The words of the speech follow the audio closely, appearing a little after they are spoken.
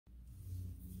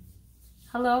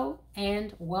Hello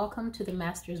and welcome to the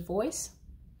Master's Voice.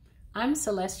 I'm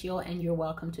Celestial and you're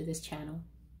welcome to this channel.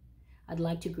 I'd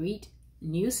like to greet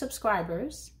new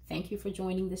subscribers. Thank you for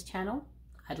joining this channel.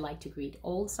 I'd like to greet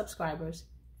old subscribers.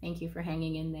 Thank you for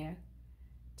hanging in there.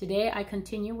 Today I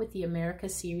continue with the America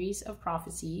series of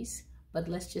prophecies, but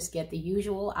let's just get the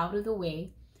usual out of the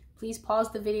way. Please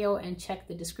pause the video and check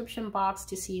the description box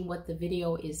to see what the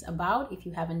video is about if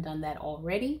you haven't done that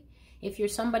already. If you're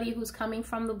somebody who's coming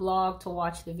from the blog to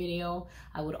watch the video,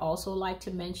 I would also like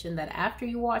to mention that after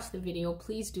you watch the video,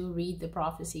 please do read the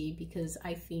prophecy, because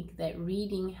I think that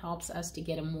reading helps us to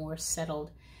get a more settled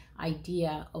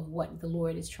idea of what the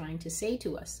Lord is trying to say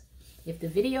to us. If the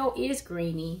video is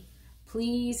grainy,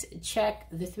 please check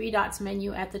the 3 dots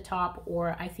menu at the top,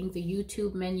 or I think the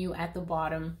YouTube menu at the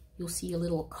bottom. You'll see a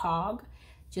little cog.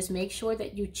 Just make sure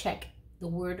that you check the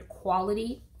word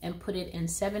quality and put it in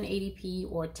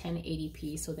 780p or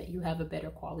 1080p so that you have a better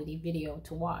quality video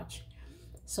to watch.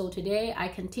 So today I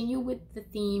continue with the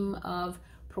theme of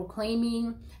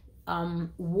proclaiming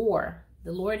war.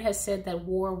 The Lord has said that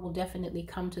war will definitely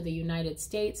come to the United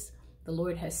States. The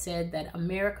Lord has said that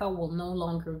America will no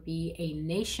longer be a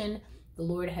nation. The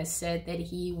Lord has said that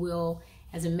he will,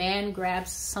 as a man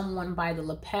grabs someone by the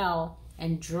lapel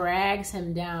and drags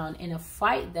him down in a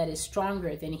fight that is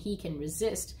stronger than he can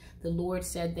resist, the Lord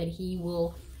said that he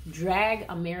will drag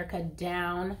America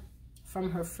down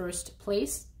from her first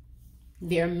place.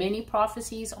 There are many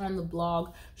prophecies on the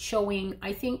blog showing,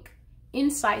 I think,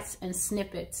 insights and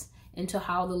snippets into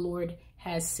how the Lord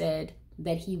has said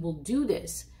that he will do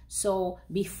this. So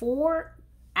before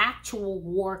actual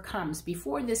war comes,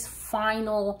 before this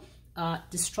final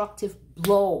destructive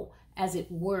blow, as it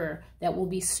were, that will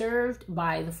be served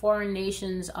by the foreign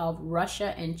nations of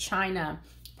Russia and China,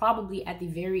 probably at the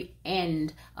very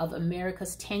end of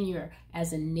America's tenure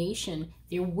as a nation,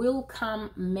 there will come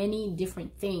many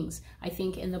different things. I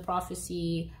think in the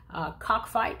prophecy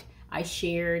Cockfight, I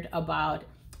shared about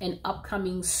an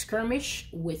upcoming skirmish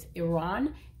with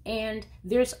Iran. And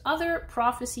there's other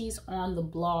prophecies on the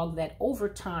blog that over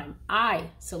time, I,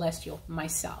 Celestial,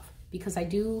 myself, because I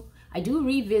do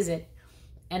revisit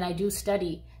and I do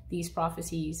study these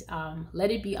prophecies,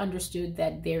 let it be understood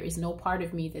that there is no part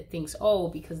of me that thinks, oh,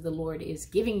 because the Lord is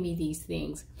giving me these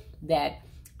things, that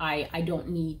I don't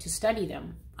need to study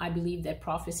them. I believe that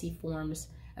prophecy forms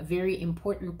a very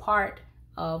important part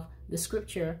of the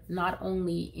scripture, not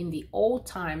only in the old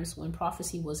times when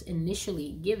prophecy was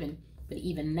initially given, but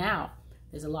even now.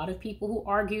 There's a lot of people who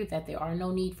argue that there are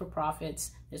no need for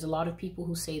prophets. There's a lot of people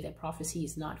who say that prophecy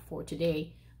is not for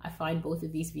today. I find both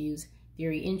of these views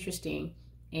very interesting.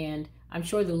 And I'm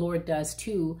sure the Lord does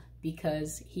too,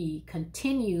 because he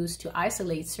continues to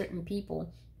isolate certain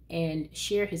people and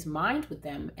share his mind with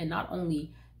them. And not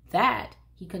only that,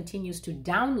 he continues to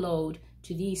download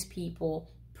to these people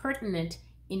pertinent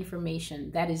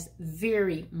information that is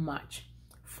very much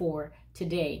for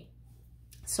today.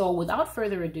 So without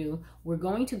further ado, we're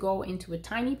going to go into a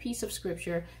tiny piece of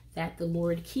scripture that the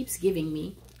Lord keeps giving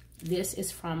me. This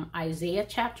is from Isaiah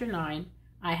chapter 9.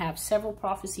 I have several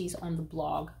prophecies on the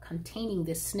blog containing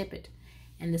this snippet,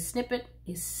 and the snippet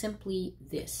is simply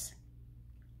this.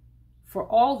 For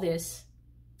all this,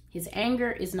 his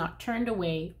anger is not turned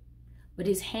away, but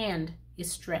his hand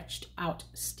is stretched out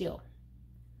still.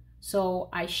 So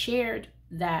I shared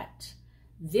that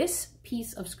this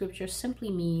piece of scripture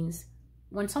simply means,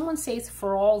 when someone says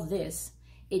for all this,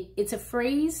 it's a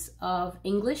phrase of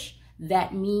English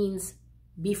that means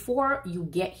before you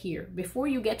get here, before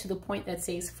you get to the point that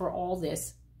says for all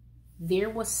this, there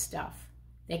was stuff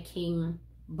that came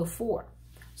before.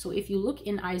 So if you look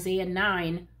in Isaiah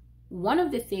 9, one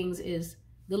of the things is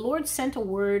the Lord sent a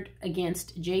word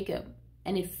against Jacob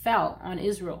and it fell on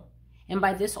Israel. And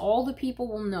by this all the people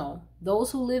will know,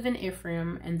 those who live in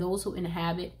Ephraim and those who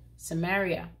inhabit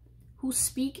Samaria, who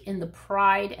speak in the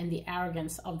pride and the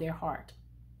arrogance of their heart.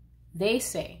 They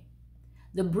say,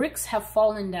 the bricks have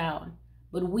fallen down,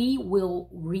 but we will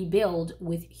rebuild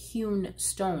with hewn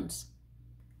stones.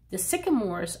 The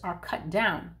sycamores are cut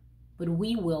down, but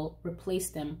we will replace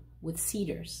them with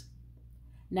cedars.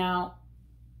 Now,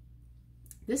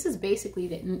 this is basically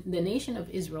the nation of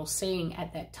Israel saying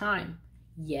at that time,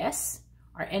 yes,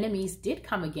 our enemies did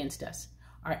come against us.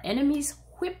 Our enemies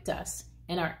whipped us,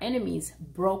 and our enemies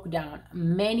broke down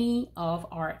many of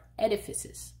our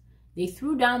edifices. They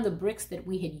threw down the bricks that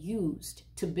we had used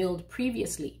to build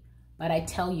previously. But I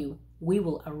tell you, we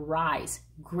will arise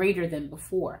greater than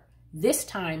before. This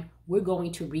time, we're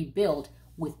going to rebuild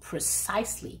with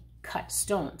precisely cut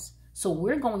stones. So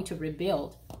we're going to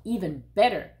rebuild even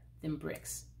better than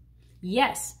bricks.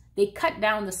 Yes, They cut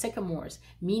down the sycamores,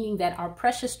 meaning that our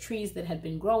precious trees that had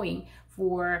been growing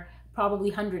for probably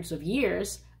hundreds of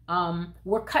years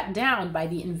were cut down by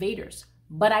the invaders.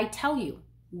 But I tell you,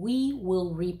 we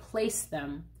will replace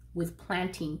them with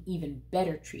planting even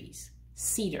better trees,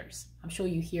 cedars. I'm sure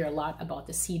you hear a lot about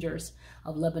the cedars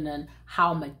of Lebanon,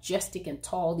 how majestic and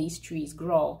tall these trees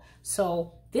grow.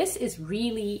 So this is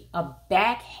really a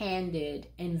backhanded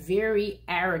and very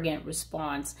arrogant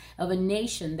response of a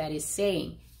nation that is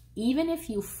saying, even if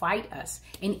you fight us,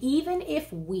 and even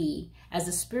if we as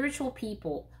a spiritual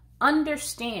people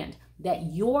understand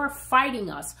that your fighting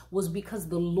us was because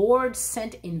the Lord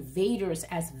sent invaders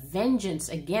as vengeance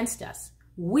against us,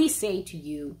 we say to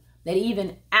you that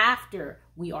even after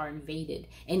we are invaded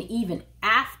and even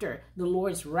after the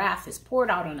Lord's wrath is poured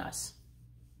out on us,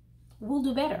 we'll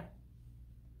do better.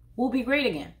 We'll be great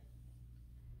again.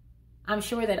 I'm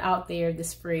sure that out there,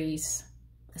 this phrase,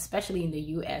 especially in the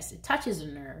US, it touches a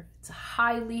nerve. It's a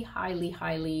highly, highly,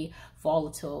 highly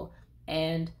volatile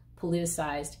and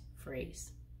politicized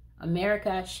phrase.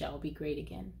 America shall be great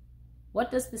again.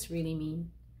 What does this really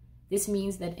mean? This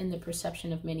means that in the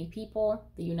perception of many people,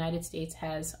 the United States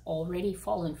has already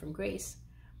fallen from grace.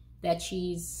 That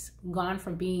she's gone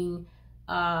from being,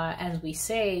 as we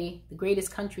say, the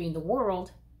greatest country in the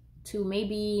world to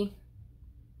maybe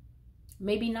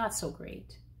not so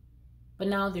great. But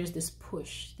now there's this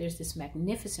push, there's this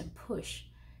magnificent push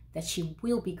that she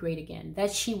will be great again,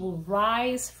 that she will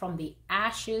rise from the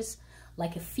ashes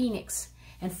like a phoenix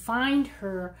and find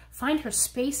her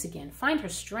space again, find her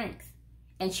strength.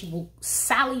 And she will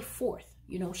sally forth,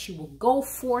 she will go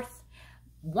forth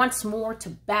once more to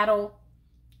battle,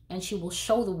 and she will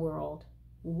show the world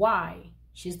why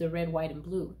she's the red, white, and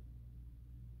blue.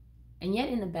 And yet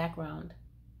in the background,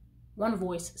 one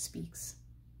voice speaks.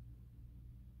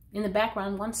 In the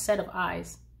background, one set of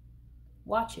eyes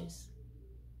watches.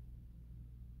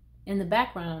 In the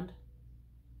background,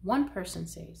 one person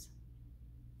says,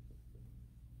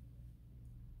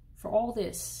 for all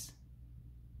this,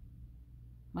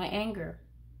 my anger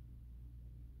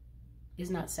is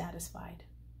not satisfied,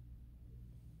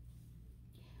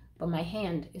 but my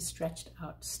hand is stretched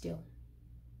out still.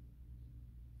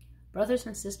 Brothers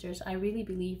and sisters, I really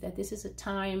believe that this is a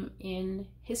time in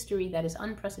history that is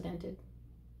unprecedented.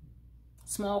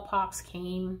 Smallpox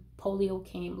came, polio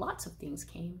came, lots of things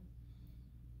came.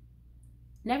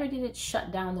 Never did it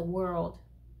shut down the world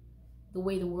the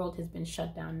way the world has been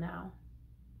shut down now.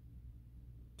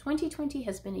 2020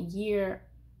 has been a year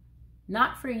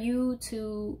not for you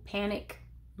to panic,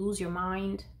 lose your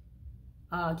mind,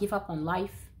 give up on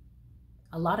life.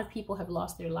 A lot of people have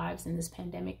lost their lives in this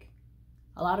pandemic.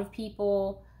 A lot of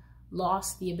people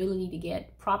lost the ability to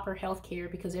get proper health care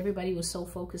because everybody was so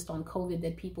focused on COVID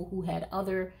that people who had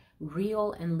other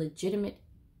real and legitimate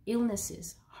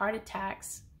illnesses, heart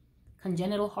attacks,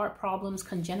 congenital heart problems,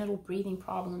 congenital breathing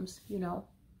problems,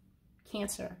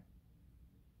 cancer.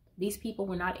 These people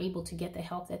were not able to get the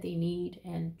help that they need,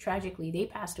 and tragically, they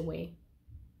passed away.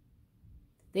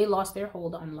 They lost their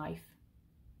hold on life.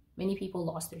 Many people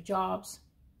lost their jobs.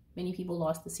 Many people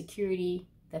lost the security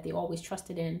that they always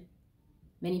trusted in.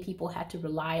 Many people had to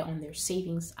rely on their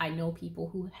savings. I know people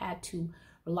who had to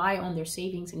rely on their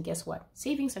savings, and guess what?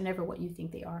 Savings are never what you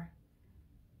think they are.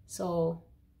 So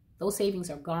those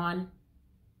savings are gone.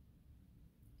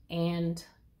 And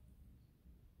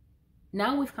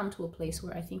now we've come to a place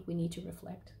where I think we need to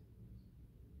reflect.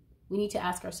 We need to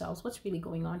ask ourselves, what's really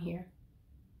going on here?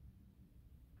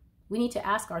 We need to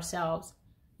ask ourselves,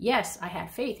 yes, I had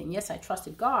faith, and yes, I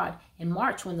trusted God in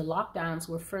March when the lockdowns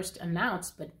were first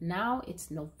announced, but now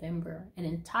it's November. An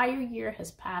entire year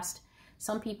has passed.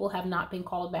 Some people have not been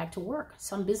called back to work.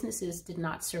 Some businesses did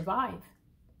not survive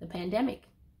the pandemic.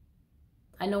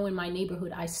 I know in my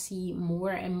neighborhood, I see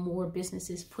more and more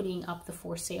businesses putting up the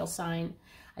for sale sign.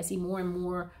 I see more and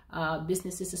more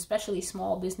businesses, especially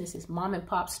small businesses, mom and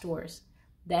pop stores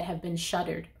that have been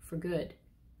shuttered for good.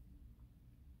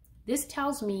 This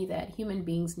tells me that human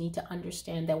beings need to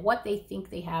understand that what they think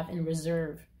they have in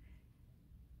reserve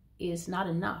is not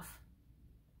enough.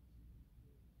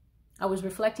 I was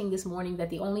reflecting this morning that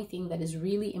the only thing that is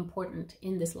really important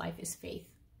in this life is faith.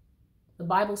 The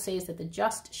Bible says that the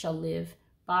just shall live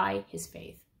by his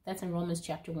faith. That's in Romans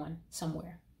chapter 1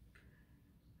 somewhere.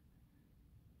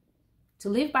 To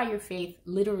live by your faith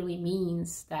literally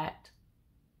means that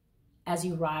as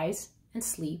you rise and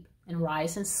sleep and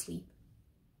rise and sleep,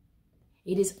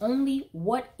 it is only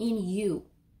what in you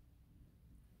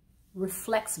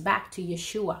reflects back to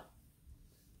Yeshua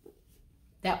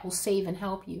that will save and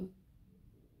help you.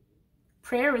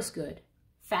 Prayer is good.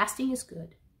 Fasting is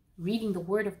good. Reading the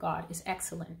Word of God is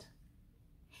excellent.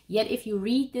 Yet if you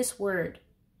read this word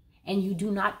and you do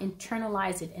not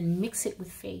internalize it and mix it with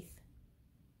faith,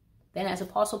 then as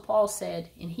Apostle Paul said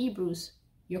in Hebrews,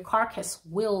 your carcass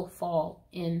will fall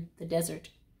in the desert.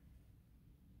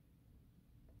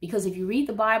 Because if you read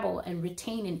the Bible and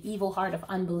retain an evil heart of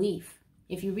unbelief,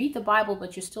 if you read the Bible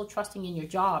but you're still trusting in your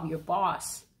job, your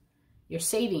boss, your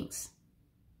savings,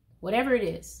 whatever it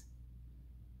is,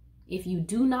 if you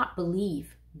do not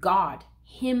believe God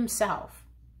himself,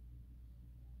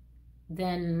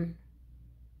 then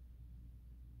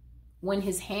when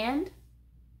his hand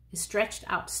is stretched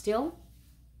out still,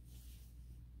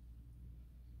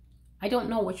 I don't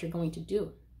know what you're going to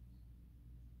do.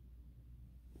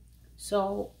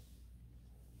 So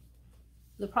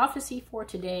the prophecy for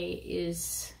today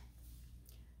is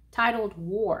titled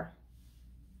War.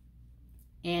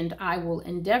 And I will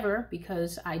endeavor,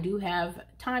 because I do have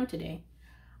time today,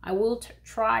 I will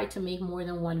try to make more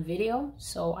than one video.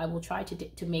 So I will try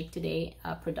to make today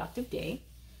a productive day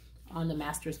on the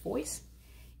Master's Voice.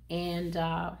 And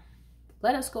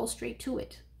let us go straight to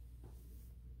it.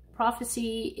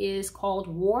 Prophecy is called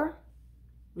War,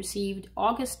 received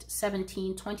August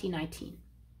 17, 2019.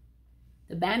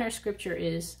 The banner scripture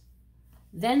is,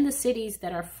 "Then the cities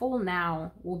that are full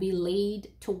now will be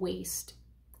laid to waste,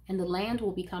 and the land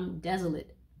will become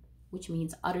desolate," which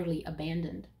means utterly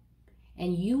abandoned.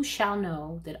 "And you shall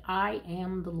know that I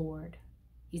am the Lord."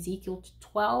 Ezekiel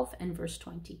 12 and verse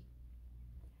 20.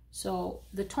 So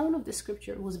the tone of the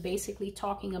scripture was basically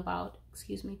talking about,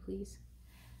 excuse me, please,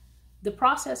 the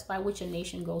process by which a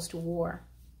nation goes to war.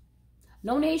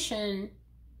 No nation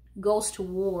goes to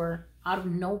war out of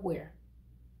nowhere,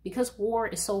 because war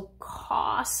is so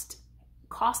cost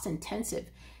intensive,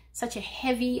 such a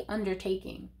heavy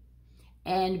undertaking.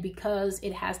 And because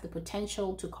it has the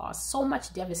potential to cause so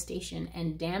much devastation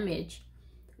and damage,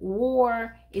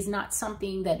 war is not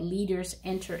something that leaders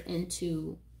enter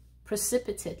into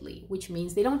precipitately, which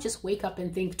means they don't just wake up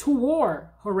and think, "To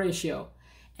war, Horatio,"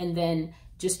 and then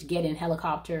just get in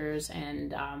helicopters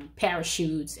and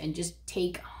parachutes and just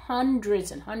take hundreds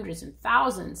and hundreds and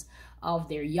thousands of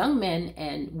their young men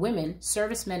and women,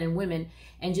 servicemen and women,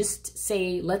 and just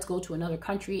say, let's go to another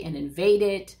country and invade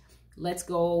it. Let's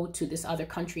go to this other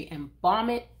country and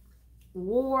bomb it.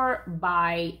 War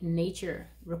by nature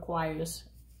requires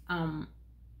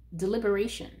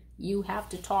deliberation. You have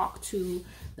to talk to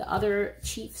the other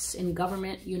chiefs in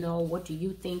government. You know, what do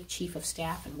you think, Chief of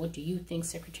Staff? And what do you think,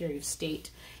 Secretary of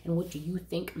State? And what do you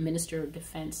think, Minister of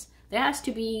Defense? There has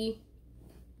to be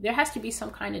some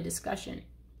kind of discussion.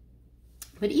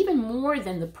 But even more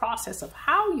than the process of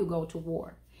how you go to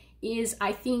war is,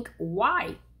 I think,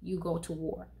 why you go to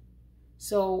war.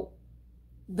 So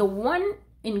the one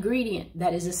ingredient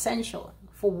that is essential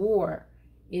for war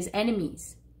is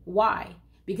enemies. Why?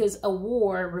 Because a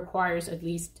war requires at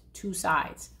least two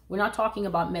sides. We're not talking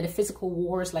about metaphysical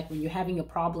wars like when you're having a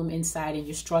problem inside and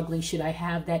you're struggling. Should I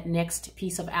have that next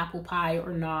piece of apple pie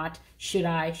or not? Should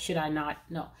I not?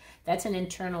 No, that's an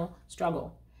internal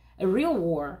struggle. A real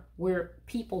war where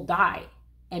people die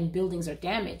and buildings are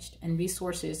damaged and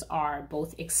resources are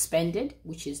both expended,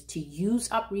 which is to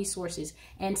use up resources,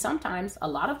 and sometimes, a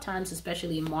lot of times,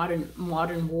 especially in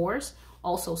modern wars,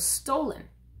 also stolen.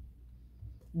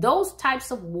 Those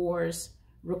types of wars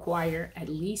require at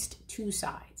least two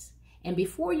sides. And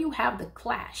before you have the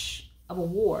clash of a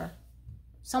war,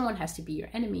 someone has to be your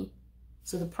enemy.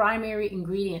 So the primary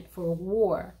ingredient for a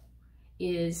war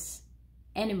is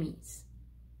enemies.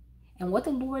 And what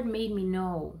the Lord made me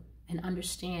know and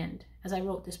understand as I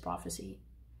wrote this prophecy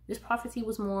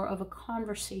was more of a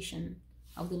conversation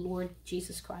of the Lord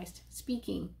Jesus Christ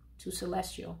speaking to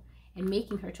Celestial and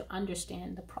making her to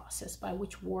understand the process by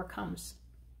which war comes.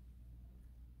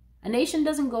 A nation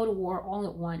doesn't go to war all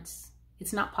at once.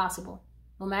 It's not possible.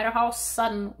 No matter how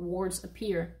sudden wars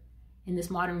appear in this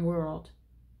modern world,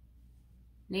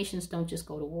 nations don't just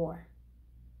go to war.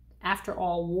 After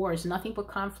all, war is nothing but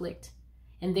conflict,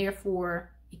 and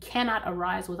therefore it cannot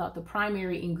arise without the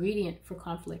primary ingredient for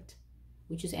conflict,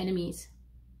 which is enemies.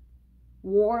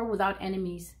 War without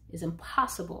enemies is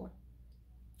impossible.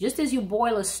 Just as you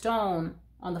boil a stone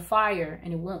on the fire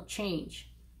and it won't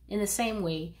change, in the same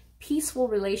way, peaceful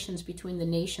relations between the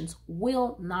nations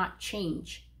will not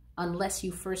change unless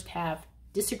you first have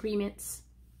disagreements,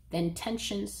 then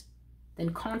tensions,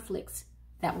 then conflicts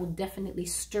that will definitely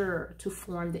stir to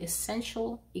form the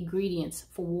essential ingredients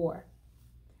for war.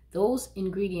 Those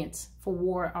ingredients for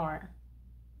war are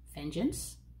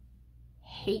vengeance,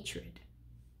 hatred,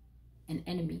 and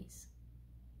enemies.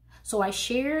 So I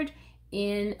shared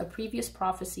in a previous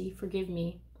prophecy, forgive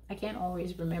me, I can't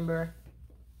always remember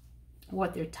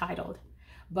what they're titled,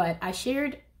 but I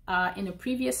shared in a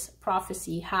previous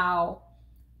prophecy how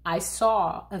I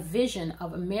saw a vision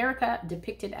of America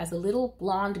depicted as a little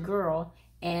blonde girl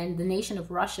and the nation of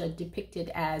Russia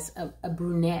depicted as a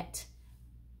brunette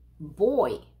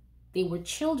boy. They were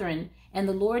children, and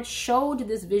the Lord showed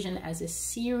this vision as a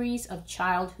series of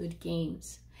childhood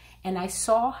games. And I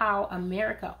saw how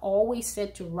America always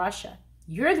said to Russia,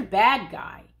 "You're the bad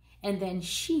guy." And then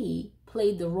she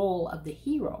played the role of the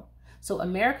hero. So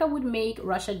America would make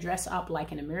Russia dress up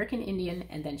like an American Indian,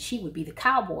 and then she would be the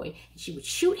cowboy, and she would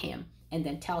shoot him and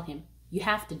then tell him, "You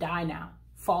have to die now,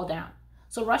 fall down."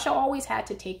 So Russia always had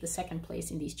to take the second place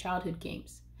in these childhood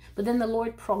games. But then the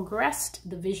Lord progressed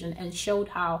the vision and showed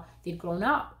how they'd grown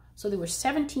up. So they were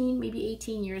 17, maybe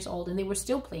 18 years old, and they were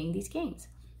still playing these games.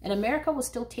 And America was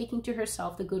still taking to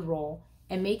herself the good role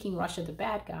and making Russia the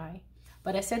bad guy.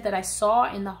 But I said that I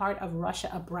saw in the heart of Russia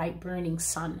a bright burning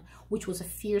sun, which was a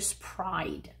fierce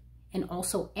pride and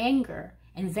also anger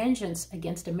and vengeance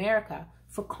against America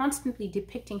for constantly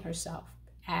depicting herself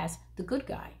as the good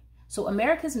guy. So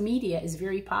America's media is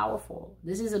very powerful.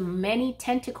 This is a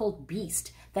many-tentacled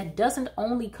beast that doesn't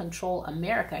only control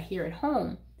America here at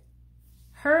home.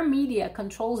 Her media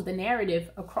controls the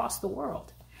narrative across the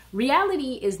world.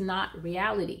 Reality is not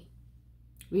reality.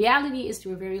 Reality is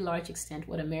to a very large extent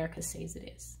what America says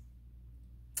it is.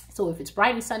 So if it's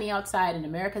bright and sunny outside and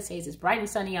America says it's bright and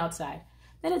sunny outside,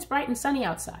 then it's bright and sunny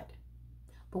outside.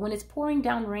 But when it's pouring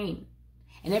down rain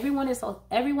and everyone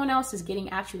else is getting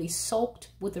actually soaked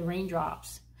with the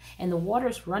raindrops and the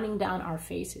water's running down our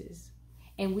faces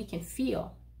and we can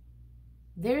feel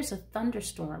there's a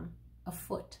thunderstorm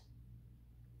afoot.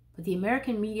 But the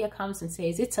American media comes and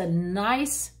says it's a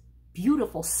nice,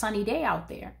 beautiful, sunny day out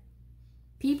there.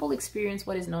 People experience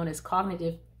what is known as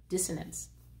cognitive dissonance.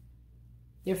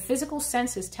 Their physical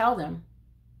senses tell them,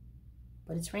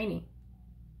 but it's raining.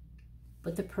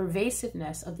 But the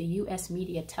pervasiveness of the US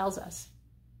media tells us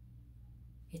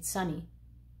it's sunny.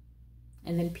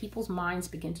 And then people's minds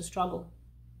begin to struggle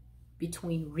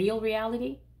between real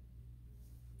reality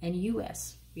and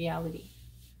US reality.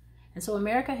 And so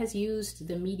America has used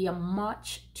the media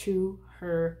much to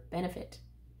her benefit.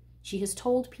 She has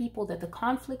told people that the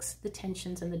conflicts, the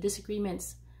tensions, and the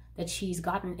disagreements that she's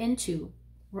gotten into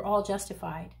were all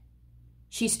justified.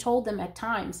 She's told them at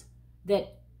times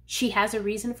that she has a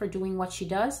reason for doing what she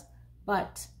does,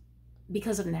 but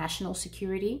because of national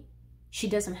security, she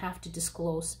doesn't have to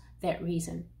disclose that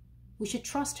reason. We should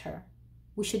trust her.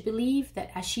 We should believe that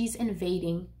as she's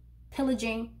invading,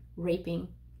 pillaging, raping,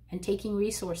 and taking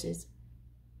resources,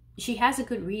 she has a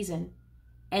good reason,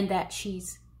 and that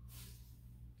she's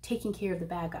taking care of the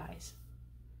bad guys.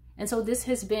 And so this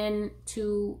has been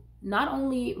to not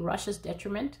only Russia's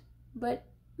detriment, but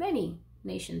many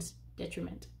nations'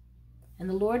 detriment. And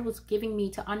the Lord was giving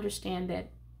me to understand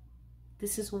that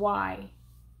this is why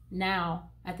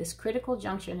now, at this critical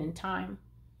junction in time,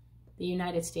 the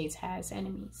United States has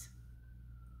enemies.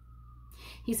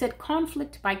 He said,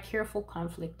 conflict by careful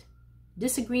conflict,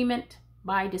 disagreement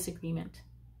by disagreement,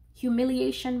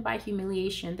 humiliation by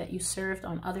humiliation that you served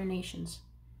on other nations,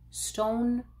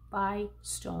 stone by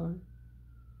stone,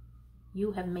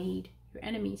 you have made your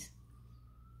enemies.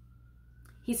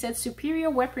 He said, superior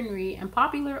weaponry and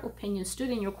popular opinion stood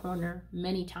in your corner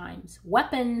many times.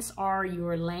 Weapons are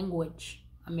your language,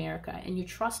 America, and you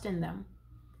trust in them.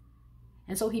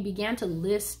 And so he began to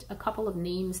list a couple of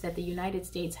names that the United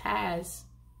States has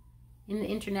in the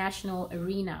international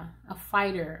arena: a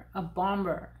fighter, a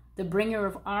bomber, the bringer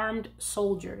of armed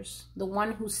soldiers, the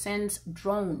one who sends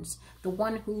drones, the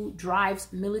one who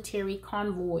drives military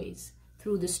convoys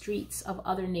through the streets of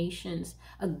other nations,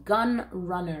 a gun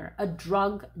runner, a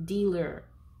drug dealer,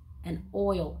 an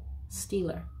oil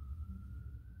stealer.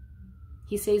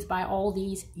 He says, by all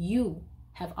these, you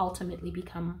have ultimately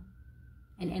become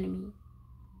an enemy.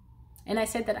 And I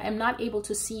said that I'm not able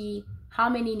to see how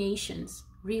many nations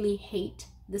really hate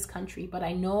this country, but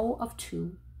I know of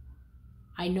two.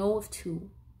 I know of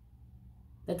two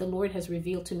that the Lord has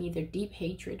revealed to me their deep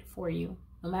hatred for you,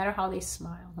 no matter how they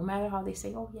smile, no matter how they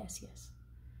say, oh, yes, yes.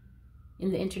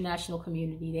 In the international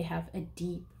community, they have a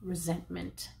deep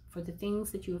resentment for the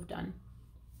things that you have done.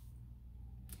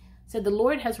 Said, the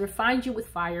Lord has refined you with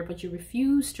fire, but you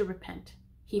refuse to repent.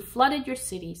 He flooded your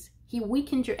cities. He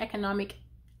weakened your economic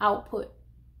output,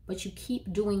 but you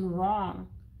keep doing wrong.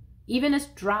 Even as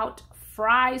drought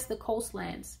fries the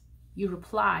coastlands, you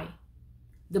reply,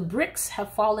 the bricks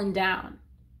have fallen down,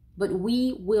 but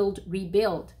we will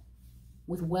rebuild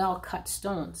with well-cut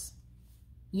stones.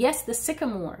 Yes, the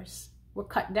sycamores were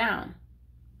cut down,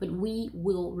 but we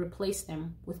will replace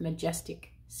them with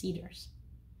majestic cedars.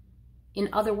 In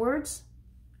other words,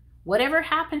 Whatever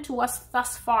happened to us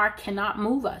thus far cannot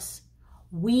move us.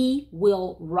 We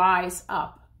will rise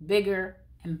up bigger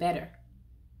and better.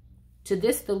 To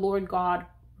this, the Lord God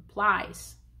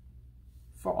replies,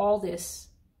 for all this,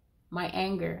 my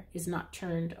anger is not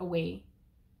turned away,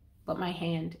 but my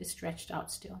hand is stretched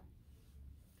out still.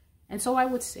 And so I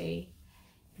would say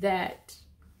that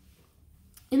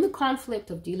in the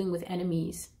conflict of dealing with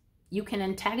enemies, you can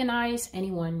antagonize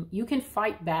anyone. You can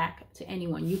fight back to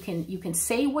anyone. You can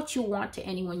say what you want to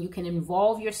anyone. You can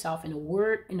involve yourself in a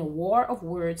war of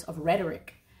words, of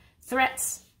rhetoric,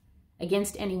 threats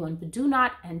against anyone, but do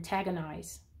not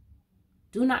antagonize.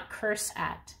 Do not curse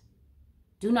at.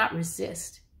 Do not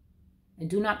resist. And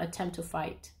do not attempt to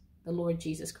fight the Lord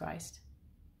Jesus Christ,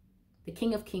 the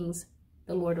King of Kings,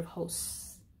 the Lord of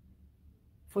hosts.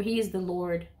 For he is the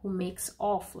Lord who makes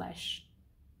all flesh.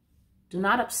 Do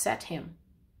not upset him.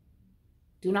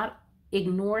 Do not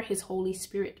ignore his Holy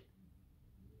Spirit.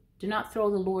 Do not throw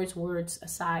the Lord's words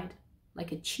aside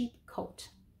like a cheap coat.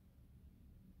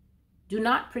 Do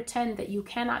not pretend that you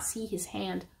cannot see his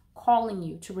hand calling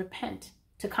you to repent,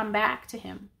 to come back to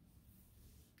him.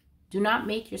 Do not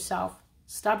make yourself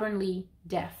stubbornly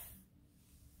deaf,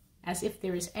 as if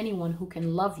there is anyone who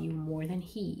can love you more than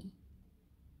he.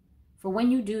 For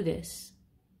when you do this,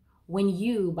 when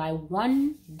you, by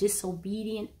one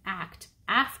disobedient act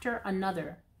after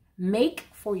another, make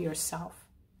for yourself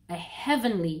a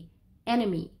heavenly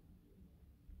enemy,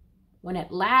 when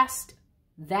at last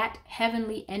that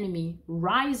heavenly enemy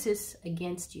rises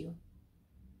against you,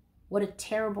 what a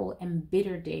terrible and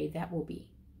bitter day that will be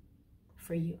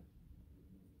for you.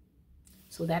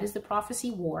 So that is the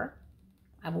prophecy war.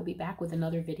 I will be back with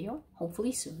another video,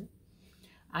 hopefully soon.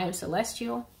 I am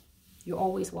Celestial. You're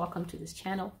always welcome to this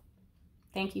channel.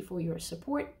 Thank you for your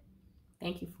support.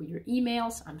 Thank you for your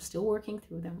emails. I'm still working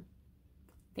through them.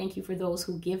 Thank you for those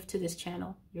who give to this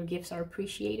channel. Your gifts are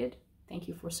appreciated. Thank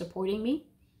you for supporting me.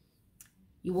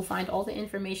 You will find all the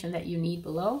information that you need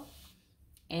below.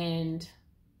 And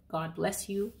God bless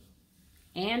you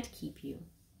and keep you.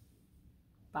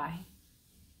 Bye.